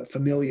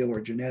familial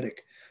or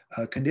genetic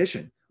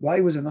condition, while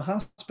he was in the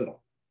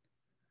hospital.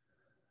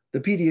 The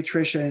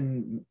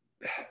pediatrician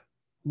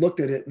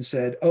looked at it and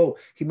said, oh,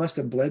 he must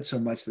have bled so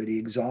much that he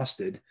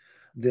exhausted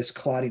this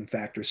clotting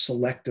factor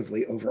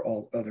selectively over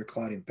all other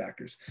clotting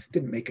factors.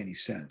 Didn't make any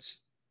sense.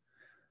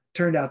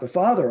 Turned out the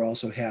father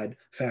also had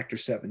factor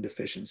VII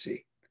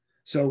deficiency.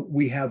 So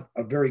we have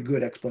a very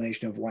good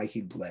explanation of why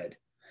he bled.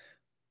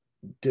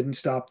 Didn't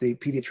stop the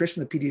pediatrician.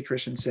 The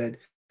pediatrician said,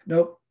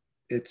 nope,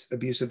 it's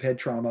abusive head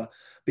trauma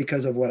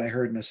because of what I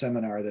heard in a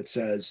seminar that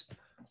says,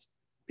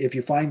 if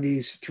you find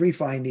these 3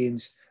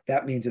 findings,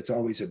 that means it's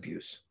always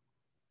abuse,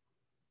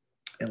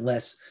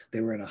 unless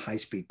they were in a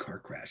high-speed car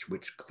crash,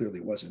 which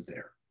clearly wasn't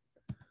there.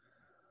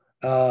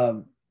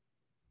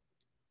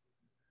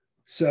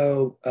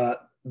 So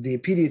the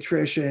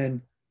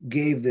pediatrician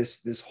gave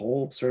this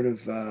whole sort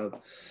of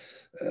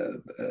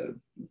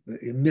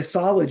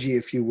mythology,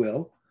 if you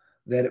will,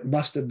 that it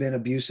must have been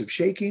abusive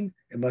shaking.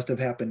 It must have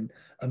happened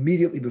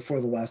immediately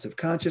before the loss of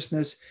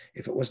consciousness.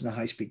 If it wasn't a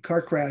high-speed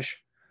car crash,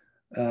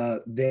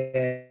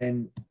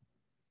 then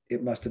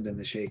it must have been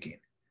the shaking.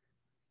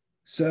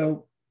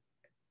 So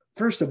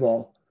first of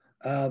all,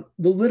 the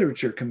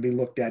literature can be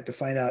looked at to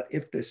find out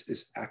if this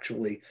is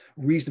actually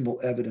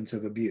reasonable evidence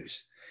of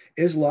abuse.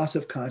 Is loss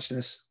of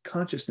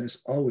consciousness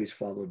always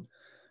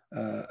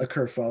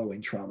occur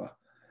following trauma?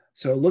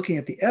 So looking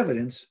at the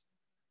evidence,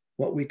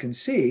 what we can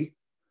see,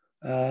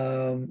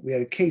 we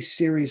had a case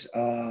series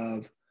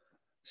of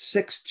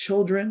 6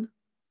 children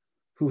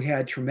who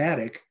had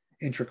traumatic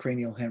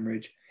intracranial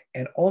hemorrhage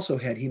and also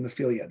had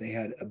hemophilia. They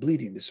had a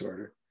bleeding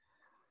disorder.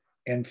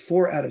 And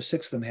 4 out of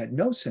 6 of them had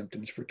no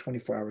symptoms for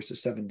 24 hours to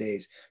 7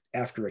 days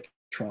after a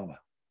trauma.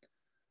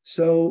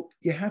 So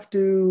you have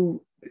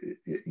to,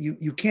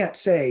 you can't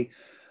say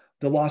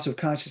the loss of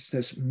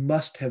consciousness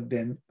must have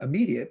been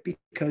immediate,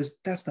 because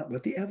that's not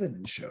what the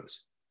evidence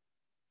shows.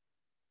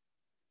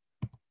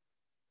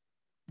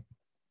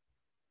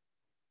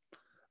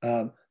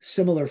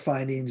 Similar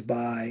findings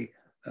by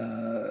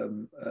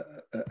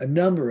a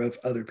number of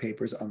other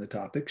papers on the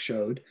topic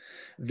showed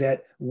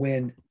that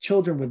when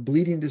children with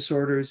bleeding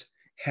disorders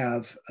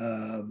have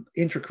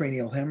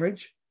intracranial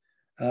hemorrhage,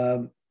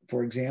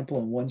 for example,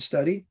 in one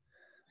study,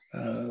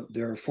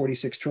 there are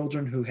 46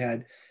 children who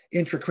had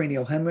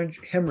intracranial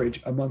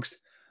hemorrhage amongst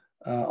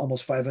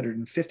almost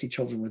 550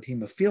 children with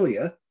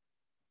hemophilia.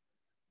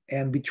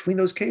 And between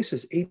those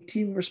cases,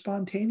 18 were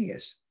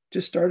spontaneous,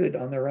 just started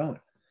on their own,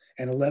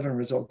 and 11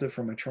 resulted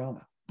from a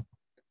trauma.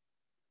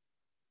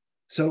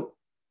 So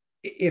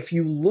if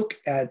you look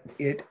at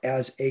it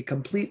as a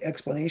complete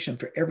explanation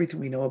for everything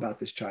we know about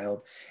this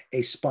child,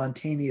 a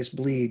spontaneous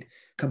bleed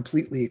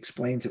completely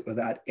explains it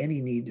without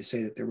any need to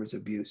say that there was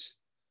abuse.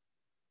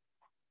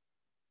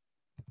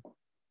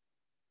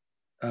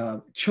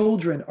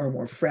 Children are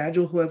more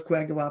fragile who have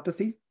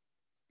coagulopathy.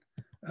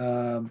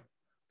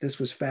 This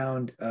was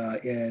found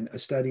in a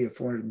study of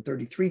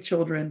 433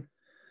 children,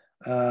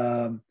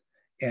 and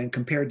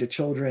compared to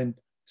children,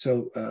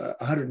 so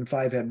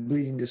 105 had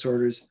bleeding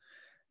disorders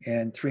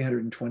and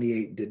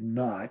 328 did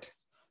not.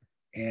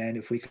 And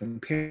if we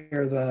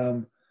compare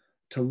them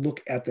to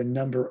look at the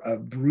number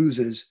of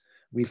bruises,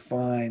 we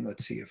find,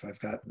 let's see if I've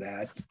got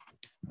that.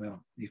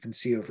 well, you can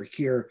see over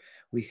here,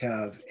 we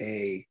have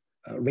a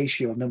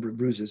ratio of number of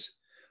bruises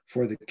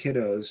for the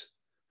kiddos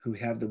who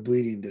have the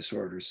bleeding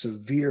disorder.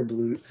 Severe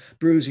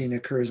bruising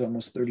occurs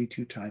almost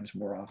 32 times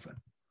more often.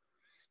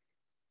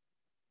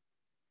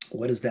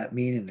 What does that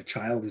mean in a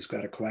child who's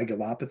got a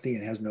coagulopathy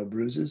and has no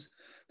bruises?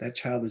 That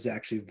child is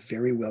actually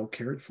very well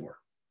cared for.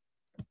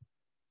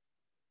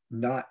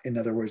 Not, in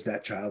other words,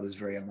 that child is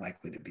very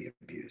unlikely to be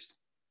abused.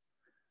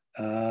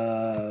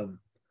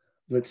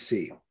 Let's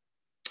see.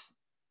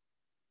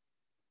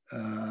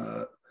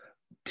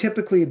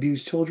 Typically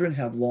abused children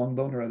have long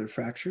bone or other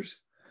fractures,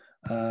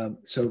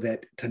 so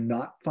that to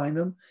not find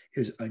them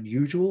is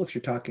unusual if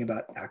you're talking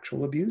about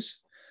actual abuse.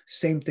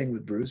 Same thing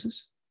with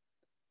bruises.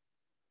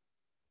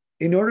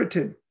 In order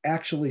to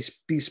actually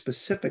be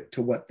specific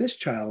to what this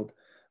child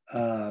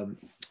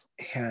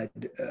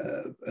had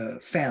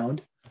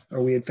found,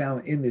 or we had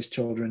found in this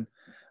children,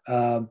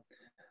 one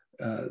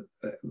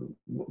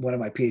of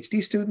my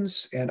PhD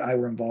students and I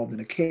were involved in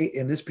a case,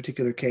 in this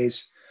particular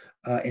case,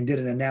 and did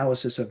an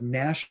analysis of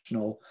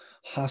national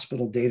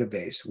hospital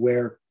database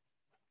where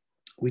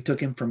we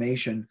took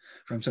information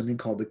from something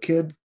called the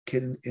KID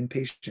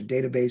inpatient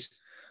database,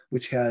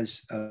 which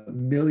has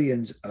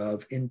millions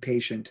of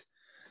inpatient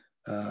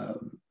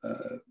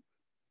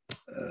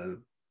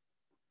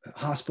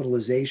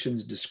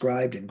hospitalizations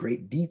described in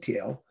great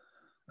detail.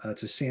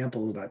 It's a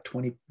sample of about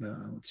 20,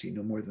 let's see,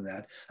 no more than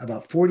that,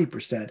 about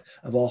 40%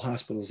 of all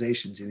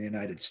hospitalizations in the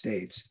United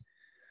States.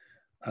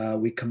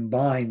 We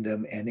combined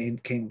them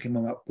and came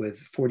up with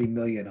 40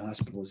 million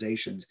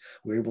hospitalizations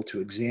we were able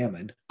to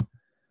examine.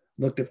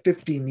 Looked at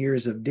 15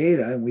 years of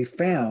data, and we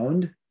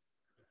found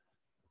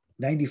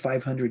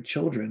 9,500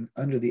 children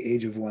under the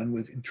age of 1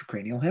 with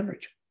intracranial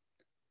hemorrhage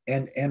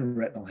and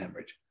retinal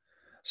hemorrhage.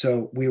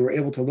 So we were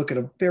able to look at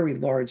a very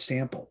large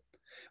sample.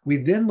 We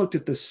then looked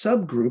at the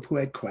subgroup who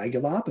had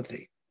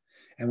coagulopathy,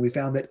 and we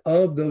found that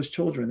of those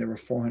children, there were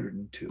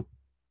 402.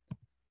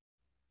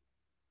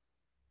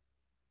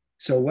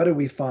 So what did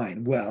we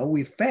find? Well,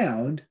 we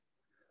found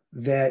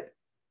that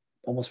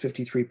almost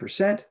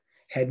 53%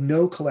 had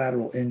no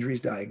collateral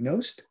injuries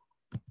diagnosed.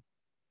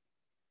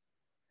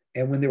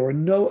 And when there were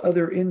no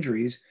other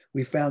injuries,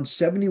 we found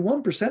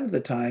 71% of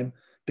the time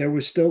there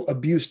was still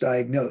abuse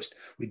diagnosed.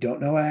 We don't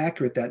know how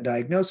accurate that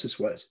diagnosis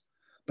was,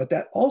 but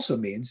that also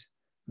means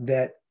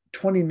that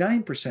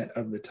 29%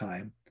 of the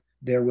time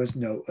there was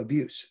no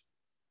abuse.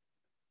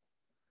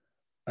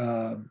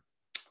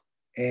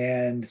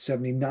 And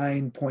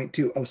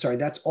 79.2, oh, sorry,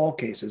 that's all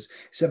cases,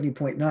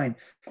 70.9.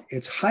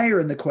 It's higher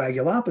in the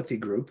coagulopathy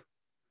group,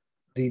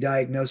 the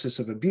diagnosis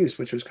of abuse,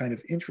 which was kind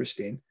of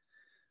interesting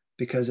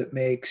because it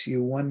makes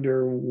you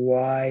wonder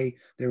why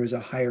there is a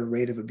higher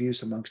rate of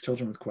abuse amongst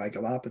children with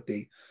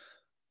coagulopathy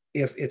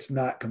if it's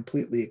not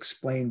completely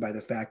explained by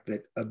the fact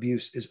that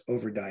abuse is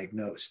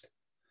overdiagnosed.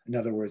 In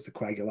other words, the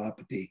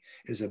coagulopathy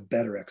is a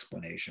better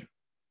explanation.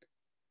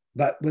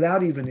 But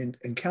without even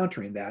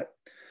encountering that,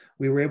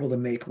 we were able to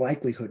make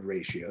likelihood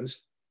ratios.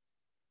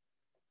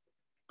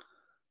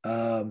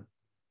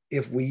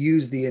 If we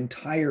use the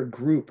entire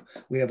group,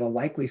 we have a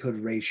likelihood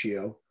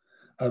ratio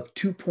of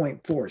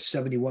 2.4.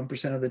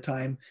 71% of the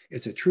time,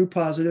 it's a true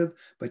positive,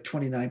 but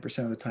 29%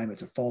 of the time,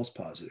 it's a false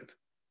positive.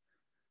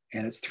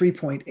 And it's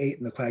 3.8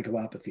 in the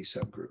coagulopathy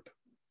subgroup.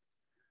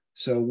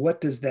 So what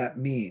does that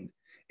mean?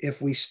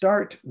 If we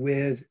start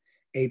with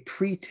a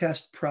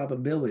pre-test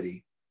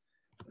probability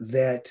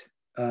that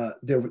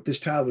this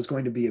child was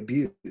going to be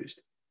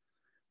abused,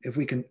 if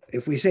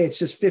we say it's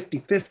just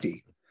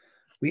 50-50,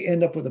 we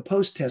end up with a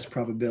post-test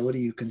probability.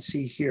 You can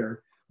see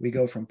here, we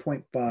go from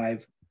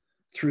 0.5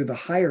 through the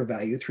higher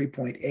value,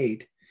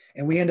 3.8,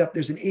 and we end up,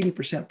 there's an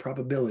 80%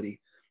 probability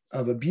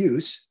of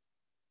abuse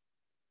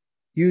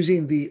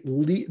using the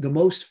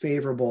most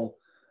favorable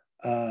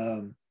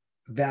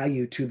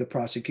value to the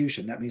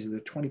prosecution. That means there's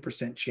a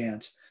 20%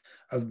 chance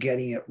of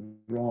getting it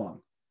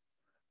wrong.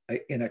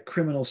 In a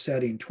criminal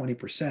setting,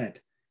 20%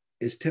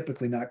 is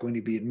typically not going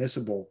to be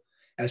admissible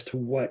as to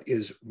what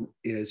is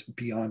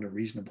beyond a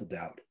reasonable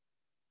doubt.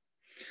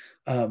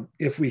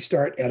 If we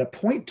start at a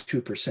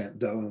 0.2%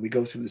 though, and we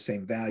go through the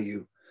same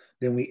value,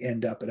 then we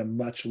end up at a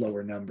much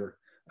lower number.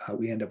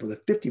 We end up with a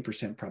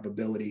 50%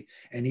 probability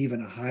and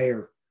even a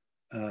higher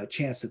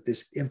chance that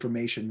this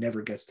information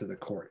never gets to the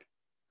court.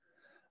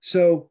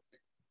 So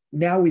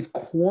now we've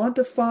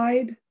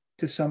quantified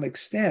to some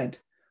extent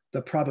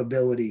the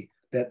probability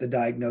that the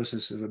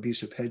diagnosis of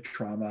abusive head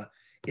trauma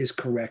is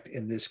correct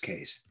in this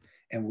case.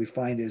 And we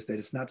find is that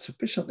it's not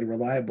sufficiently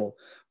reliable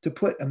to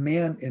put a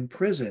man in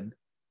prison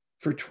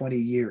for 20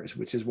 years,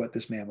 which is what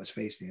this man was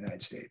faced in the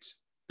United States.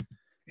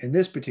 In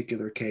this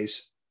particular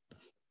case,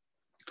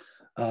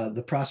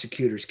 the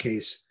prosecutor's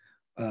case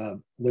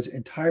was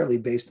entirely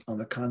based on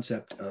the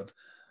concept of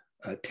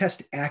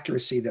test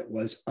accuracy that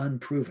was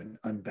unproven,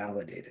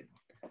 unvalidated.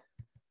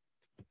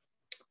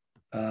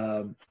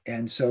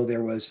 And so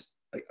there was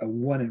a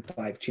 1 in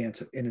 5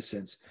 chance of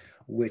innocence,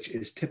 which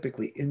is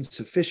typically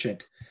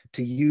insufficient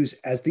to use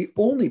as the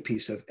only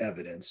piece of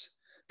evidence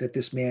that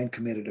this man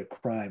committed a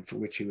crime for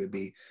which he would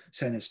be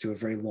sentenced to a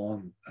very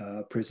long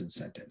prison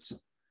sentence.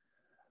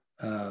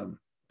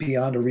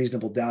 beyond a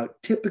reasonable doubt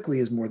typically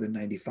is more than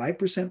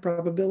 95%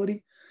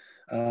 probability.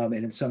 And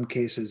in some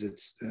cases,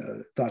 it's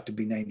thought to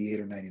be 98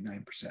 or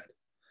 99%.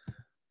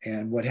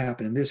 And what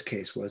happened in this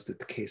case was that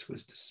the case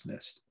was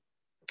dismissed.